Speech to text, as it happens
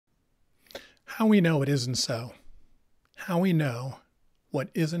How we know it isn't so. How we know what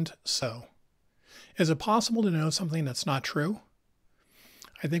isn't so. Is it possible to know something that's not true?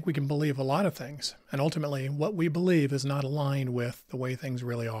 I think we can believe a lot of things, and ultimately what we believe is not aligned with the way things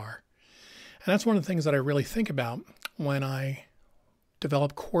really are. And that's one of the things that I really think about when I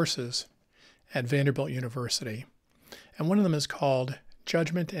develop courses at Vanderbilt University. And one of them is called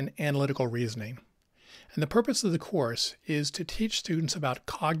Judgment and Analytical Reasoning. And the purpose of the course is to teach students about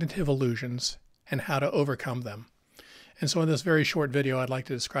cognitive illusions and how to overcome them. And so in this very short video, I'd like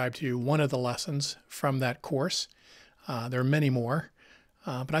to describe to you one of the lessons from that course. There are many more,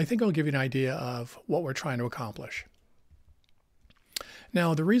 but I think I'll give you an idea of what we're trying to accomplish.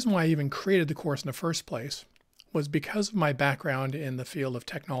 Now, the reason why I even created the course in the first place was because of my background in the field of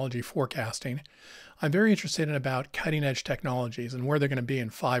technology forecasting. I'm very interested in about cutting edge technologies and where they're going to be in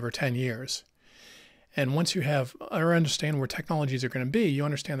 5 or 10 years. And once you have or understand where technologies are going to be, you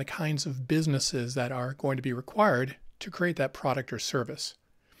understand the kinds of businesses that are going to be required to create that product or service.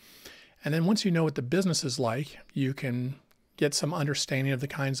 And then once you know what the business is like, you can get some understanding of the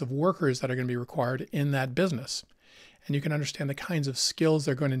kinds of workers that are going to be required in that business. And you can understand the kinds of skills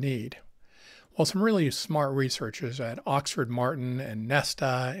they're going to need. Well, some really smart researchers at Oxford Martin and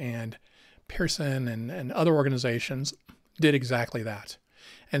Nesta and Pearson and other organizations did exactly that.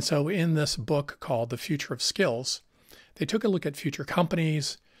 And so in this book called The Future of Skills, they took a look at future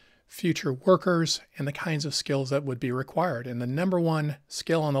companies, future workers, and the kinds of skills that would be required. And the number one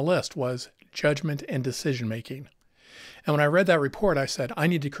skill on the list was judgment and decision making. And when I read that report, I said, I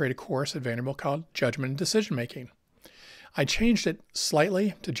need to create a course at Vanderbilt called Judgment and Decision Making. I changed it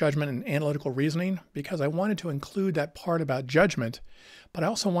slightly to Judgment and Analytical Reasoning because I wanted to include that part about judgment, but I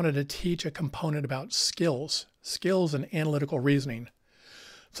also wanted to teach a component about skills and analytical reasoning.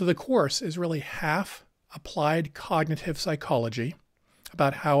 So the course is really half applied cognitive psychology,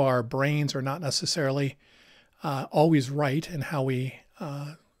 about how our brains are not necessarily always right in how we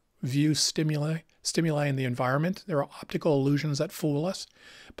view stimuli in the environment. There are optical illusions that fool us,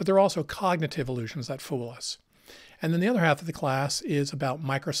 but there are also cognitive illusions that fool us. And then the other half of the class is about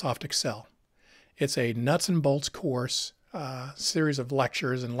Microsoft Excel. It's a nuts and bolts course, series of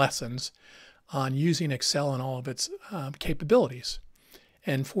lectures and lessons on using Excel and all of its capabilities.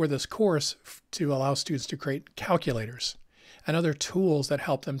 And for this course, to allow students to create calculators and other tools that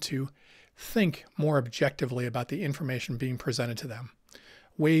help them to think more objectively about the information being presented to them,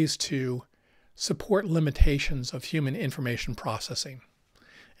 ways to support limitations of human information processing.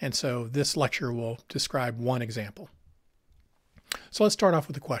 And so this lecture will describe one example. So let's start off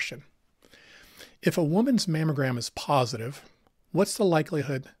with a question. If a woman's mammogram is positive, what's the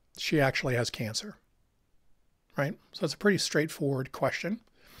likelihood she actually has cancer? Right? So it's a pretty straightforward question.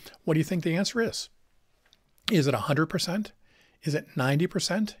 What do you think the answer is? Is it 100%? Is it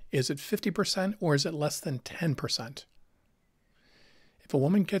 90%? Is it 50%? Or is it less than 10%? If a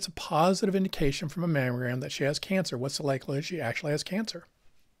woman gets a positive indication from a mammogram that she has cancer, what's the likelihood she actually has cancer?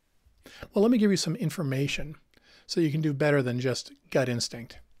 Well, let me give you some information so you can do better than just gut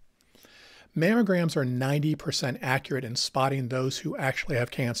instinct. Mammograms are 90% accurate in spotting those who actually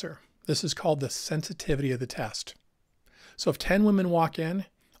have cancer. This is called the sensitivity of the test. So if 10 women walk in,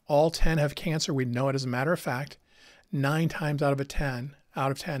 all 10 have cancer, we know it as a matter of fact. 9 times out of 10,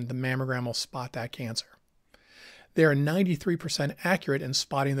 the mammogram will spot that cancer. They are 93% accurate in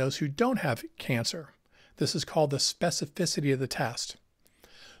spotting those who don't have cancer. This is called the specificity of the test.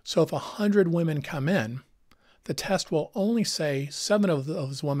 So if 100 women come in, the test will only say 7 of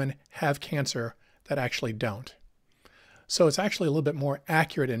those women have cancer that actually don't. So it's actually a little bit more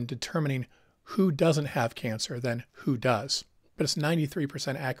accurate in determining who doesn't have cancer than who does. But it's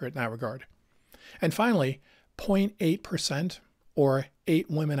 93% accurate in that regard. And finally, 0.8% or 8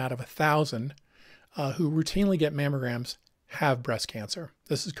 women out of 1,000 who routinely get mammograms have breast cancer.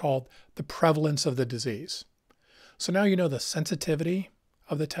 This is called the prevalence of the disease. So now you know the sensitivity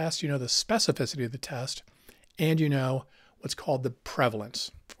of the test, you know the specificity of the test, and you know what's called the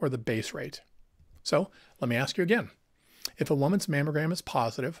prevalence or the base rate. So let me ask you again. If a woman's mammogram is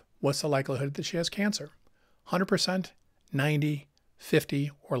positive, what's the likelihood that she has cancer? 100%, 90,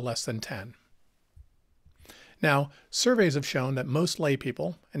 50, or less than 10? Now, surveys have shown that most lay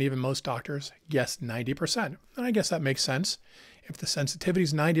people and even most doctors guess 90%. And I guess that makes sense. If the sensitivity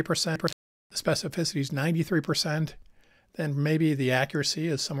is 90%, the specificity is 93%, then maybe the accuracy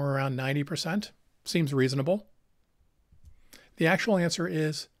is somewhere around 90%. Seems reasonable. The actual answer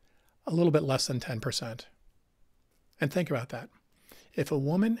is a little bit less than 10%. And think about that. If a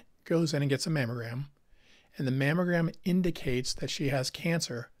woman goes in and gets a mammogram, and the mammogram indicates that she has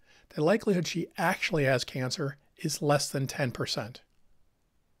cancer, the likelihood she actually has cancer is less than 10%.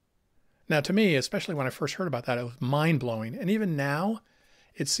 Now, to me, especially when I first heard about that, it was mind-blowing. And even now,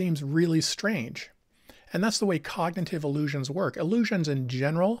 it seems really strange. And that's the way cognitive illusions work. Illusions in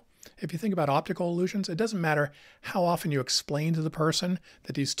general, if you think about optical illusions, it doesn't matter how often you explain to the person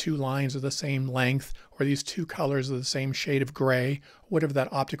that these two lines are the same length or these two colors are the same shade of gray, whatever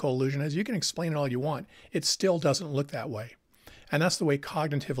that optical illusion is. You can explain it all you want. It still doesn't look that way. And that's the way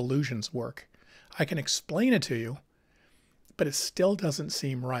cognitive illusions work. I can explain it to you, but it still doesn't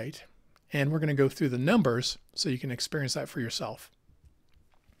seem right. And we're going to go through the numbers so you can experience that for yourself.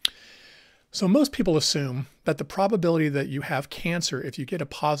 So most people assume that the probability that you have cancer if you get a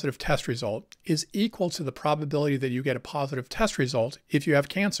positive test result is equal to the probability that you get a positive test result if you have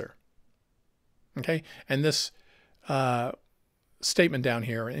cancer. Okay, and this statement down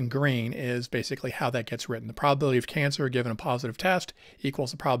here in green is basically how that gets written. The probability of cancer given a positive test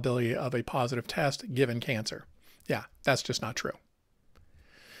equals the probability of a positive test given cancer. Yeah, that's just not true.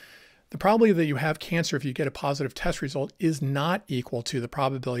 The probability that you have cancer if you get a positive test result is not equal to the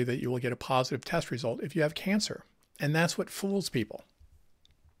probability that you will get a positive test result if you have cancer. And that's what fools people.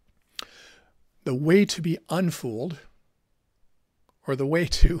 The way to be unfooled, or the way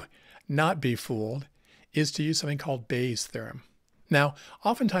to not be fooled, is to use something called Bayes' theorem. Now,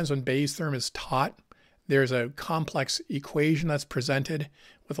 oftentimes when Bayes' theorem is taught, there's a complex equation that's presented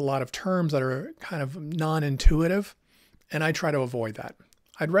with a lot of terms that are kind of non-intuitive, and I try to avoid that.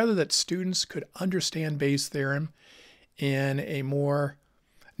 I'd rather that students could understand Bayes' theorem in a more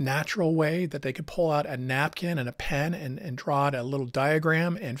natural way, that they could pull out a napkin and a pen and draw out a little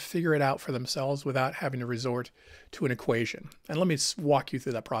diagram and figure it out for themselves without having to resort to an equation. And let me walk you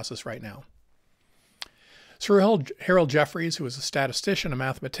through that process right now. Sir Harold Jeffreys, who was a statistician, a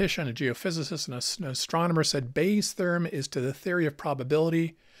mathematician, a geophysicist, and an astronomer, said Bayes' theorem is to the theory of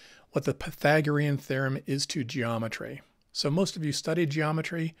probability what the Pythagorean theorem is to geometry. So most of you studied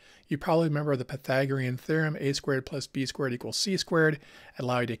geometry. You probably remember the Pythagorean theorem, a squared plus b squared equals c squared,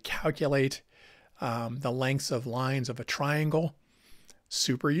 allow you to calculate the lengths of lines of a triangle.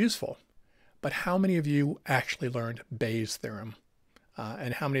 Super useful. But how many of you actually learned Bayes' theorem?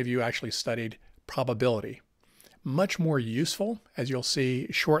 And how many of you actually studied probability? Much more useful, as you'll see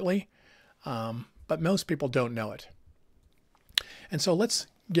shortly, but most people don't know it. And so let's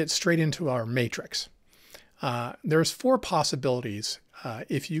get straight into our matrix. There's 4 possibilities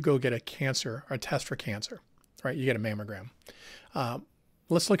if you go get a cancer or a test for cancer, right? You get a mammogram.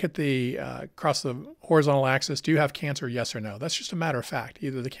 Let's look at the across the horizontal axis. Do you have cancer? Yes or no? That's just a matter of fact.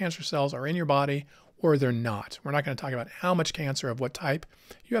 Either the cancer cells are in your body or they're not. We're not going to talk about how much cancer, of what type.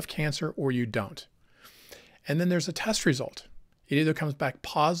 You have cancer or you don't. And then there's a test result. It either comes back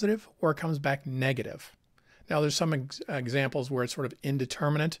positive or it comes back negative. Now, there's some examples where it's sort of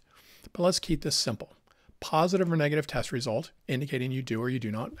indeterminate, but let's keep this simple. Positive or negative test result indicating you do or you do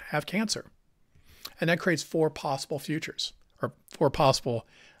not have cancer. And that creates 4 possible futures, or 4 possible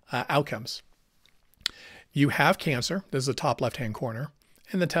outcomes. You have cancer, this is the top left-hand corner,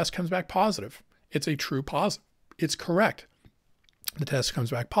 and the test comes back positive. It's a true positive. It's correct. The test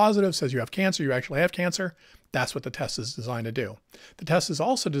comes back positive, says you have cancer, you actually have cancer. That's what the test is designed to do. The test is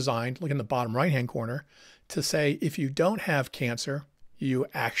also designed, look in the bottom right-hand corner, to say if you don't have cancer, you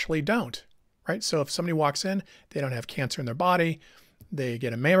actually don't. Right? So if somebody walks in, they don't have cancer in their body, they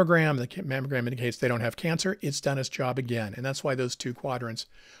get a mammogram, the mammogram indicates they don't have cancer, it's done its job again. And that's why those 2 quadrants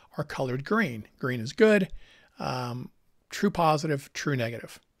are colored green. Green is good, true positive, true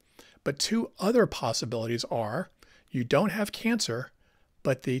negative. But 2 other possibilities are you don't have cancer,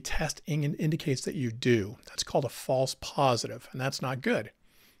 but the test indicates that you do. That's called a false positive, and that's not good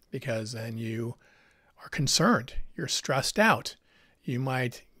because then you are concerned, you're stressed out. You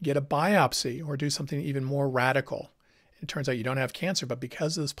might get a biopsy or do something even more radical. It turns out you don't have cancer, but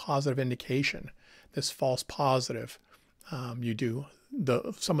because of this positive indication, this false positive, you do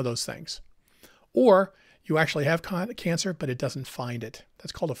some of those things. Or you actually have cancer, but it doesn't find it.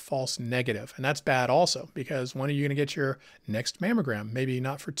 That's called a false negative. And that's bad also, because when are you going to get your next mammogram? Maybe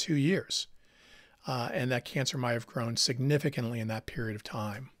not for 2 years. And that cancer might have grown significantly in that period of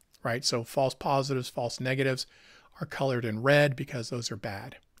time, right? So false positives, false negatives are colored in red because those are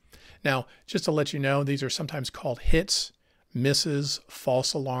bad. Now, just to let you know, these are sometimes called hits, misses,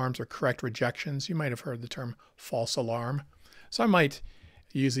 false alarms, or correct rejections. You might have heard the term false alarm. So I might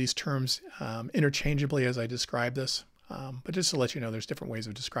use these terms interchangeably as I describe this, but just to let you know, there's different ways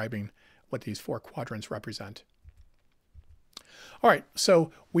of describing what these 4 quadrants represent. All right,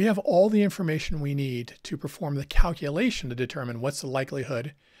 so we have all the information we need to perform the calculation to determine what's the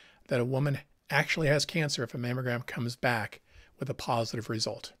likelihood that a woman actually has cancer if a mammogram comes back with a positive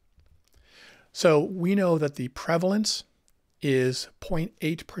result. So we know that the prevalence is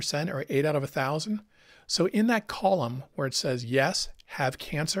 0.8% or 8 out of 1,000. So in that column where it says yes, have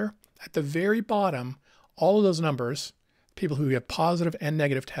cancer, at the very bottom, all of those numbers, people who have positive and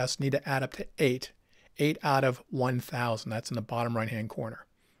negative tests need to add up to 8. 8 out of 1,000. That's in the bottom right-hand corner.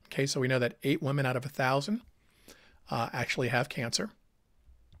 Okay, so we know that 8 women out of 1,000 actually have cancer.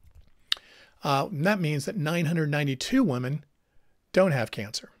 And that means that 992 women don't have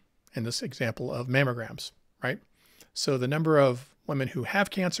cancer in this example of mammograms, right? So the number of women who have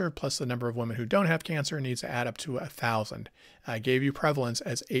cancer plus the number of women who don't have cancer needs to add up to 1,000. I gave you prevalence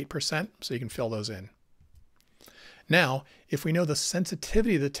as 8%, so you can fill those in. Now, if we know the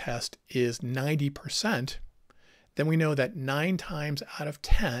sensitivity of the test is 90%, then we know that 9 times out of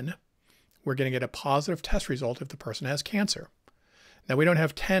 10, we're going to get a positive test result if the person has cancer. Now, we don't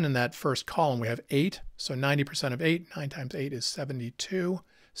have 10 in that first column. We have 8. So 90% of 8, 9 times 8 is 72.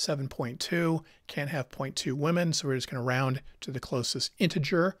 7.2, can't have 0.2 women, so we're just going to round to the closest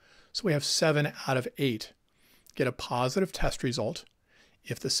integer. So we have 7 out of 8 get a positive test result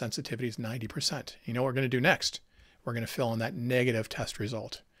if the sensitivity is 90%. You know what we're going to do next? We're going to fill in that negative test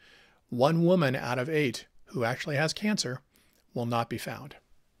result. 1 woman out of 8 who actually has cancer will not be found,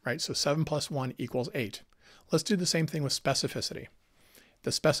 right? So 7 plus 1 equals 8. Let's do the same thing with specificity.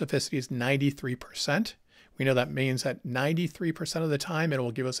 The specificity is 93%. We know that means that 93% of the time it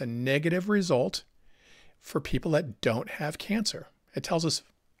will give us a negative result for people that don't have cancer. It tells us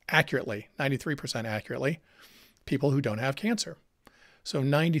accurately, 93% accurately, people who don't have cancer. So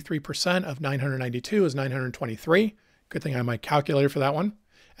 93% of 992 is 923. Good thing I have my calculator for that one.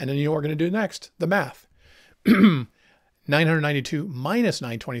 And then you know what we're going to do next, the math. 992 minus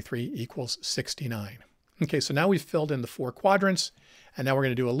 923 equals 69. Okay, so now we've filled in the 4 quadrants. And now we're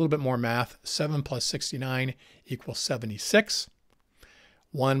going to do a little bit more math. 7 plus 69 equals 76.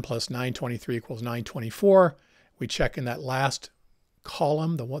 1 plus 923 equals 924. We check in that last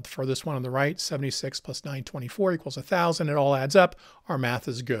column, the furthest one on the right, 76 plus 924 equals 1,000. It all adds up. Our math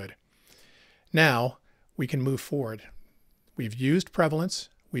is good. Now we can move forward. We've used prevalence,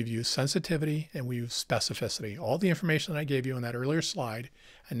 we've used sensitivity, and we've used specificity. All the information that I gave you in that earlier slide.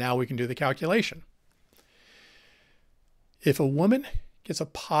 And now we can do the calculation. If a woman gets a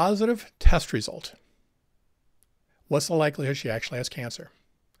positive test result, what's the likelihood she actually has cancer?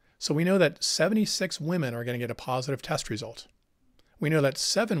 So we know that 76 women are going to get a positive test result. We know that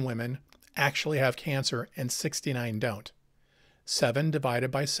 7 women actually have cancer and 69 don't. 7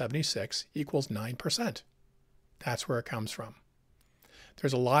 divided by 76 equals 9%. That's where it comes from.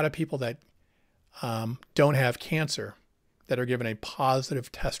 There's a lot of people that don't have cancer that are given a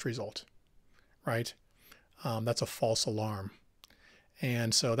positive test result, right? That's a false alarm.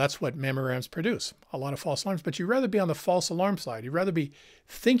 And so that's what mammograms produce, a lot of false alarms. But you'd rather be on the false alarm side. You'd rather be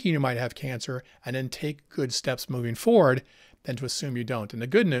thinking you might have cancer and then take good steps moving forward than to assume you don't. And the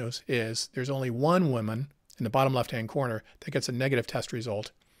good news is there's only 1 woman in the bottom left-hand corner that gets a negative test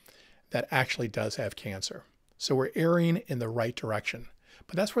result that actually does have cancer. So we're erring in the right direction.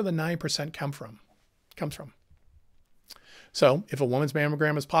 But that's where the 9% comes from. So if a woman's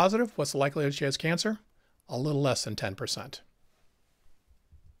mammogram is positive, what's the likelihood she has cancer? A little less than 10%.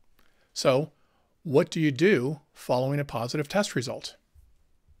 So what do you do following a positive test result?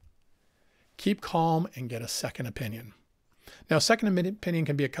 Keep calm and get a second opinion. Now, a second opinion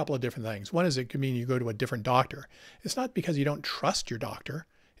can be a couple of different things. One is it could mean you go to a different doctor. It's not because you don't trust your doctor.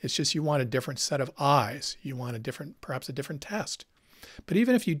 It's just you want a different set of eyes. You want perhaps a different test. But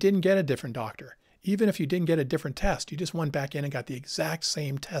even if you didn't get a different doctor, even if you didn't get a different test, you just went back in and got the exact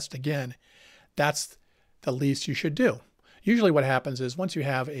same test again, that's the least you should do. Usually what happens is once you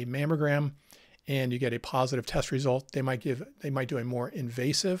have a mammogram and you get a positive test result, they might do a more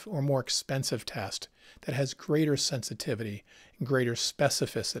invasive or more expensive test that has greater sensitivity and greater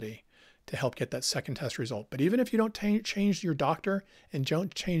specificity to help get that second test result. But even if you don't change your doctor and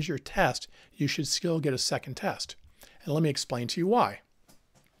don't change your test, you should still get a second test. And let me explain to you why.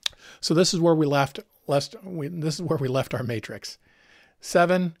 So this is where we left our matrix.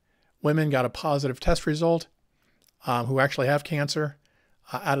 7 women got a positive test result who actually have cancer.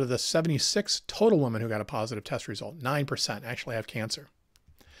 Out of the 76 total women who got a positive test result, 9% actually have cancer.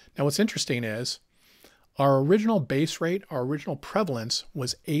 Now what's interesting is our original base rate, our original prevalence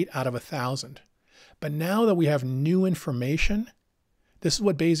was 8 out of 1,000. But now that we have new information, this is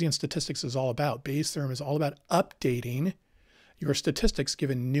what Bayesian statistics is all about. Bayes' theorem is all about updating your statistics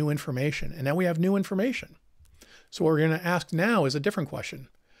given new information. And now we have new information. So what we're going to ask now is a different question.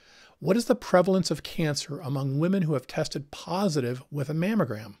 What is the prevalence of cancer among women who have tested positive with a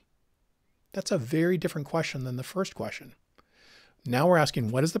mammogram? That's a very different question than the first question. Now we're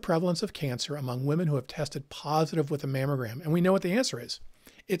asking, what is the prevalence of cancer among women who have tested positive with a mammogram? And we know what the answer is.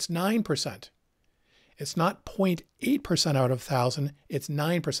 It's 9%. It's not 0.8% out of 1,000, it's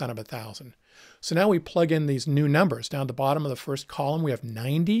 9% of 1,000. So now we plug in these new numbers. Down at the bottom of the first column, we have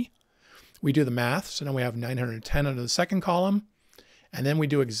 90. We do the math, so now we have 910 under the second column. And then we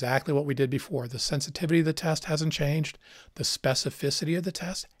do exactly what we did before. The sensitivity of the test hasn't changed. The specificity of the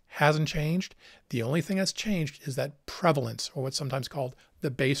test hasn't changed. The only thing that's changed is that prevalence, or what's sometimes called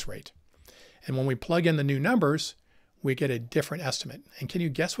the base rate. And when we plug in the new numbers, we get a different estimate. And can you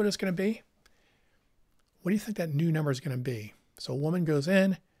guess what it's going to be? What do you think that new number is going to be? So a woman goes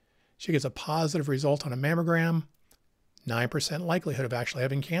in, she gets a positive result on a mammogram, 9% likelihood of actually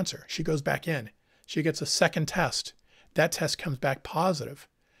having cancer. She goes back in. She gets a second test. That test comes back positive.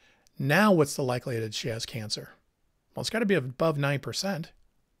 Now what's the likelihood that she has cancer? Well, it's got to be above 9%.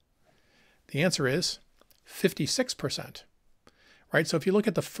 The answer is 56%, right? So if you look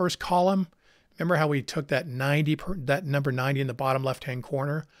at the first column, remember how we took that number 90 in the bottom left-hand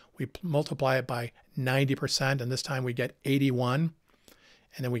corner? We multiply it by 90%, and this time we get 81.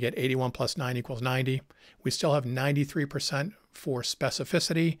 And then we get 81 plus 9 equals 90. We still have 93% for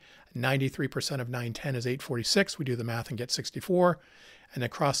specificity. 93% of 910 is 846. We do the math and get 64. And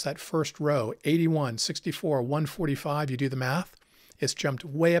across that first row, 81, 64, 145, you do the math, it's jumped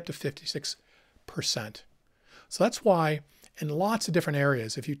way up to 56%. So that's why in lots of different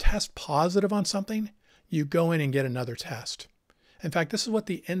areas, if you test positive on something, you go in and get another test. In fact, this is what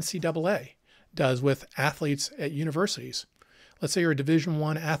the NCAA does with athletes at universities. Let's say you're a Division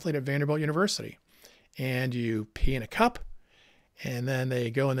I athlete at Vanderbilt University and you pee in a cup, and then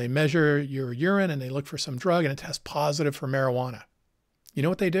they go and they measure your urine and they look for some drug and it tests positive for marijuana. You know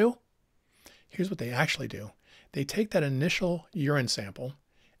what they do? Here's what they actually do. They take that initial urine sample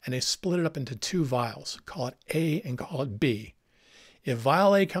and they split it up into two vials, call it A and call it B. If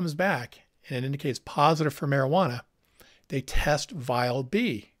vial A comes back and it indicates positive for marijuana, they test vial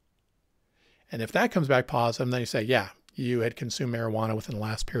B. And if that comes back positive, then you say, yeah, you had consumed marijuana within the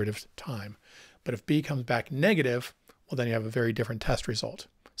last period of time. But if B comes back negative, well, then you have a very different test result.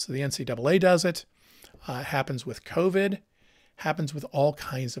 So the NCAA does it. It happens with COVID, happens with all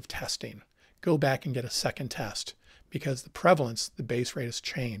kinds of testing. Go back and get a second test because the prevalence, the base rate has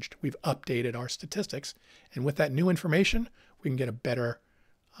changed. We've updated our statistics. And with that new information, we can get a better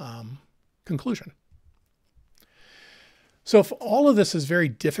conclusion. So if all of this is very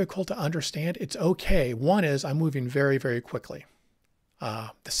difficult to understand, it's okay. One is I'm moving very, very quickly.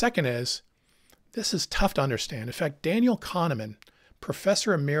 The second is this is tough to understand. In fact, Daniel Kahneman,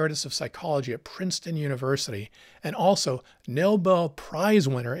 professor emeritus of psychology at Princeton University, and also Nobel Prize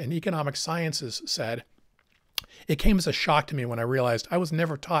winner in economic sciences, said, "It came as a shock to me when I realized I was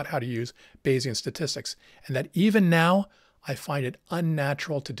never taught how to use Bayesian statistics, and that even now I find it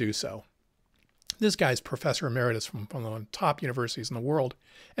unnatural to do so." This guy's professor emeritus from one of the top universities in the world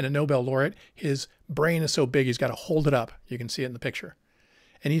and a Nobel laureate. His brain is so big he's got to hold it up. You can see it in the picture.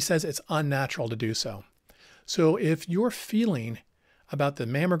 And he says it's unnatural to do so. So if you're feeling about the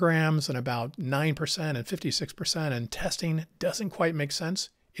mammograms and about 9% and 56% and testing doesn't quite make sense,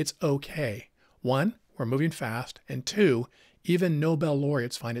 it's okay. One, we're moving fast. And two, even Nobel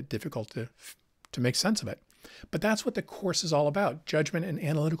laureates find it difficult to make sense of it. But that's what the course is all about, judgment and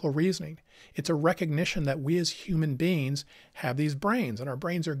analytical reasoning. It's a recognition that we as human beings have these brains, and our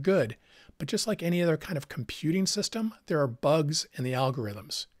brains are good. But just like any other kind of computing system, there are bugs in the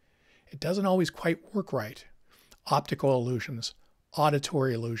algorithms. It doesn't always quite work right. Optical illusions,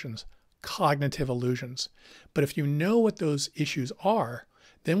 auditory illusions, cognitive illusions. But if you know what those issues are,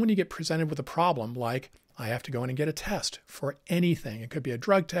 then when you get presented with a problem like, I have to go in and get a test for anything. It could be a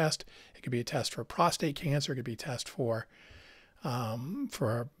drug test. It could be a test for prostate cancer. It could be a test for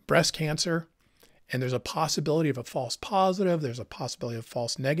breast cancer. And there's a possibility of a false positive. There's a possibility of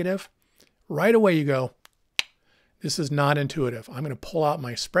false negative. Right away you go, this is not intuitive. I'm going to pull out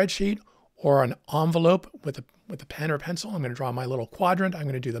my spreadsheet or an envelope with a pen or pencil. I'm going to draw my little quadrant. I'm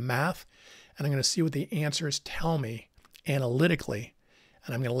going to do the math. And I'm going to see what the answers tell me analytically.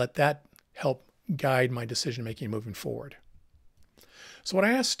 And I'm going to let that help guide my decision-making moving forward. So what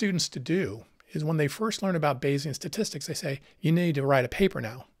I ask students to do is when they first learn about Bayesian statistics, they say, you need to write a paper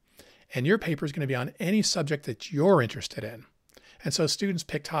now. And your paper is going to be on any subject that you're interested in. And so students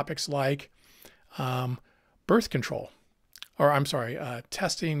pick topics like birth control, or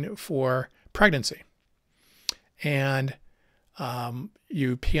testing for pregnancy. And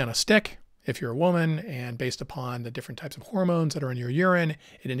you pee on a stick if you're a woman, and based upon the different types of hormones that are in your urine,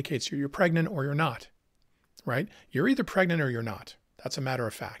 it indicates you're pregnant or you're not, right? You're either pregnant or you're not. That's a matter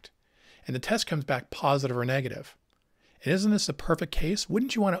of fact. And the test comes back positive or negative. And isn't this a perfect case?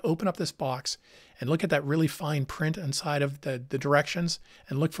 Wouldn't you want to open up this box and look at that really fine print inside of the directions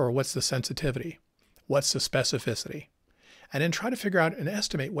and look for what's the sensitivity, what's the specificity, and then try to figure out and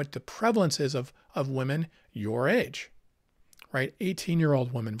estimate what the prevalence is of women your age, right?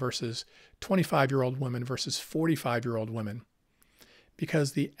 18-year-old women versus 25-year-old women versus 45-year-old women.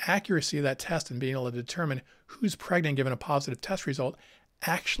 Because the accuracy of that test and being able to determine who's pregnant given a positive test result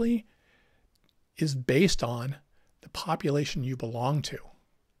actually is based on the population you belong to.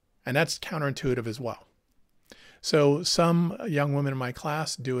 And that's counterintuitive as well. So some young women in my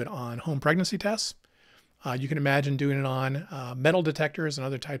class do it on home pregnancy tests. You can imagine doing it on metal detectors and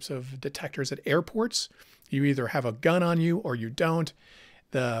other types of detectors at airports. You either have a gun on you or you don't.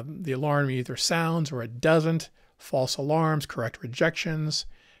 The alarm either sounds or it doesn't. False alarms, correct rejections,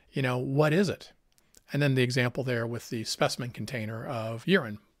 what is it? And then the example there with the specimen container of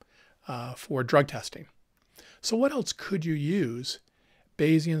urine for drug testing. So what else could you use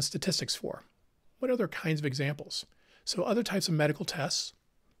Bayesian statistics for? What other kinds of examples? So other types of medical tests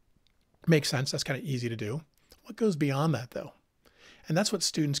make sense. That's kind of easy to do. What goes beyond that though? And that's what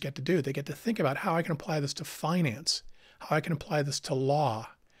students get to do. They get to think about how I can apply this to finance, how I can apply this to law,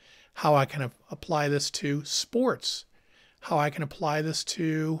 how I can apply this to sports, how I can apply this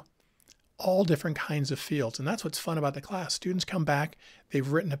to all different kinds of fields. And that's what's fun about the class. Students come back, they've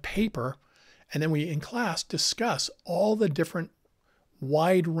written a paper, and then we in class discuss all the different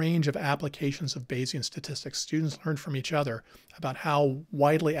wide range of applications of Bayesian statistics. Students learn from each other about how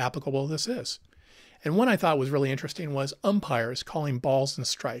widely applicable this is. And one I thought was really interesting was umpires calling balls and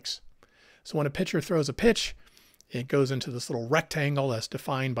strikes. So when a pitcher throws a pitch, it goes into this little rectangle that's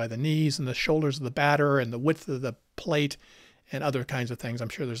defined by the knees and the shoulders of the batter and the width of the plate and other kinds of things. I'm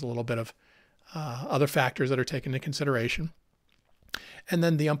sure there's a little bit of other factors that are taken into consideration. And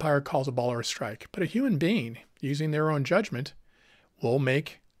then the umpire calls a ball or a strike. But a human being, using their own judgment, will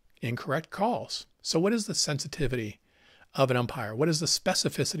make incorrect calls. So what is the sensitivity of an umpire? What is the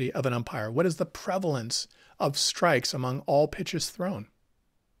specificity of an umpire? What is the prevalence of strikes among all pitches thrown?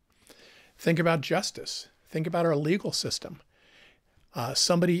 Think about justice. Think about our legal system.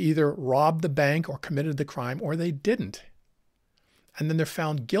 Somebody either robbed the bank or committed the crime or they didn't. And then they're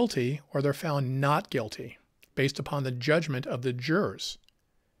found guilty or they're found not guilty based upon the judgment of the jurors.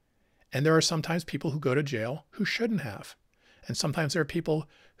 And there are sometimes people who go to jail who shouldn't have. And sometimes there are people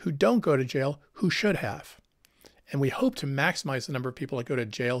who don't go to jail who should have. And we hope to maximize the number of people that go to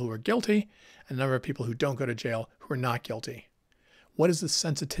jail who are guilty and the number of people who don't go to jail who are not guilty. What is the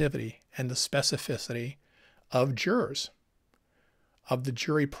sensitivity and the specificity of jurors, of the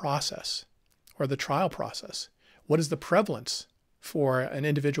jury process or the trial process? What is the prevalence for an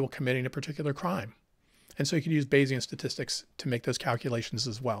individual committing a particular crime? And so you can use Bayesian statistics to make those calculations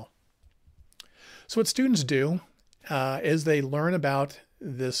as well. So what students do is they learn about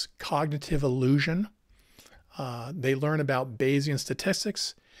this cognitive illusion. They learn about Bayesian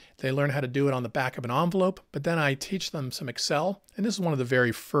statistics. They learn how to do it on the back of an envelope, but then I teach them some Excel. And this is one of the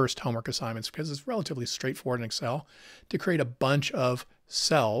very first homework assignments because it's relatively straightforward in Excel to create a bunch of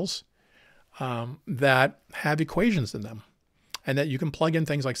cells that have equations in them and that you can plug in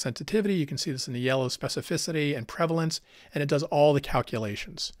things like sensitivity. You can see this in the yellow, specificity and prevalence, and it does all the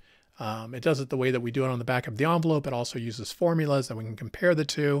calculations. It does it the way that we do it on the back of the envelope. It also uses formulas that we can compare the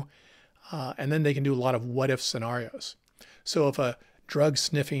two. And then they can do a lot of what-if scenarios. So if a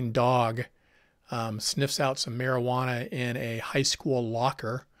drug-sniffing dog sniffs out some marijuana in a high school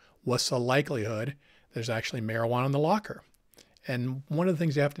locker, what's the likelihood there's actually marijuana in the locker? And one of the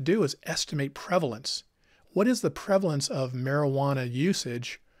things you have to do is estimate prevalence. What is the prevalence of marijuana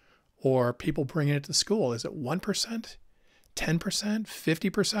usage or people bringing it to school? Is it 1%, 10%,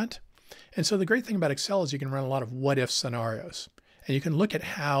 50%? And so the great thing about Excel is you can run a lot of what-if scenarios. And you can look at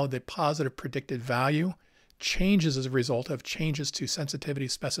how the positive predicted value changes as a result of changes to sensitivity,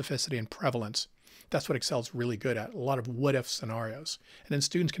 specificity, and prevalence. That's what Excel is really good at, a lot of what-if scenarios. And then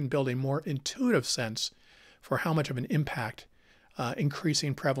students can build a more intuitive sense for how much of an impact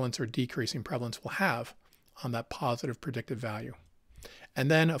increasing prevalence or decreasing prevalence will have on that positive predicted value. And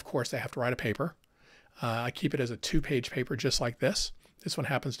then, of course, they have to write a paper. I keep it as a 2-page paper just like this. This one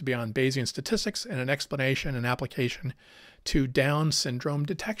happens to be on Bayesian statistics and an explanation and application to Down syndrome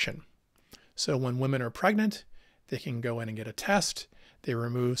detection. So when women are pregnant, they can go in and get a test. They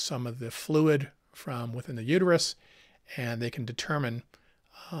remove some of the fluid from within the uterus, and they can determine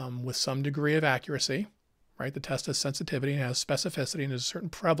with some degree of accuracy, right? The test has sensitivity and has specificity, and there's a certain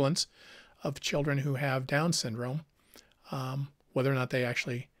prevalence of children who have Down syndrome, whether or not they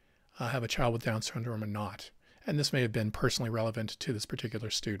actually have a child with Down syndrome or not. And this may have been personally relevant to this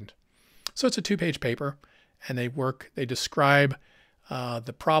particular student. So it's a 2-page paper, and they describe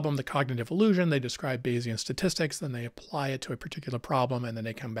the problem, the cognitive illusion, they describe Bayesian statistics, then they apply it to a particular problem, and then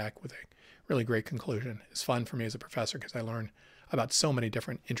they come back with a really great conclusion. It's fun for me as a professor because I learn about so many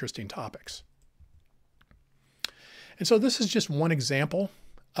different interesting topics. And so this is just one example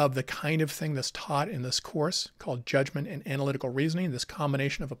of the kind of thing that's taught in this course called Judgment and Analytical Reasoning, this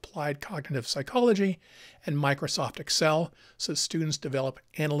combination of applied cognitive psychology and Microsoft Excel, so students develop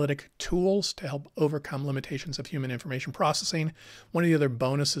analytic tools to help overcome limitations of human information processing. One of the other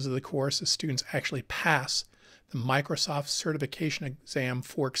bonuses of the course is students actually pass the Microsoft certification exam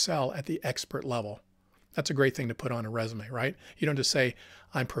for Excel at the expert level. That's a great thing to put on a resume, right? You don't just say,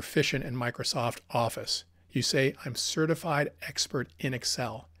 I'm proficient in Microsoft Office. You say, I'm certified expert in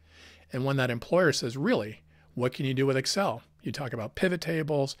Excel. And when that employer says, really, what can you do with Excel? You talk about pivot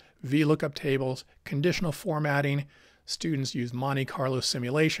tables, VLOOKUP tables, conditional formatting. Students use Monte Carlo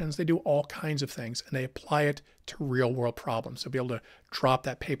simulations. They do all kinds of things, and they apply it to real world problems. So be able to drop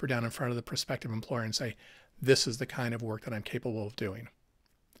that paper down in front of the prospective employer and say, this is the kind of work that I'm capable of doing.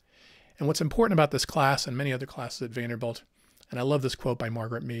 And what's important about this class and many other classes at Vanderbilt, and I love this quote by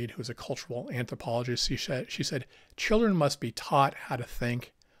Margaret Mead, who's a cultural anthropologist. She said, children must be taught how to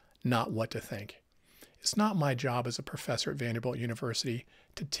think, not what to think. It's not my job as a professor at Vanderbilt University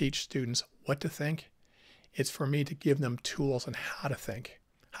to teach students what to think. It's for me to give them tools on how to think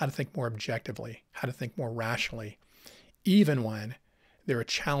more objectively, how to think more rationally, even when there are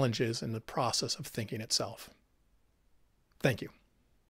challenges in the process of thinking itself. Thank you.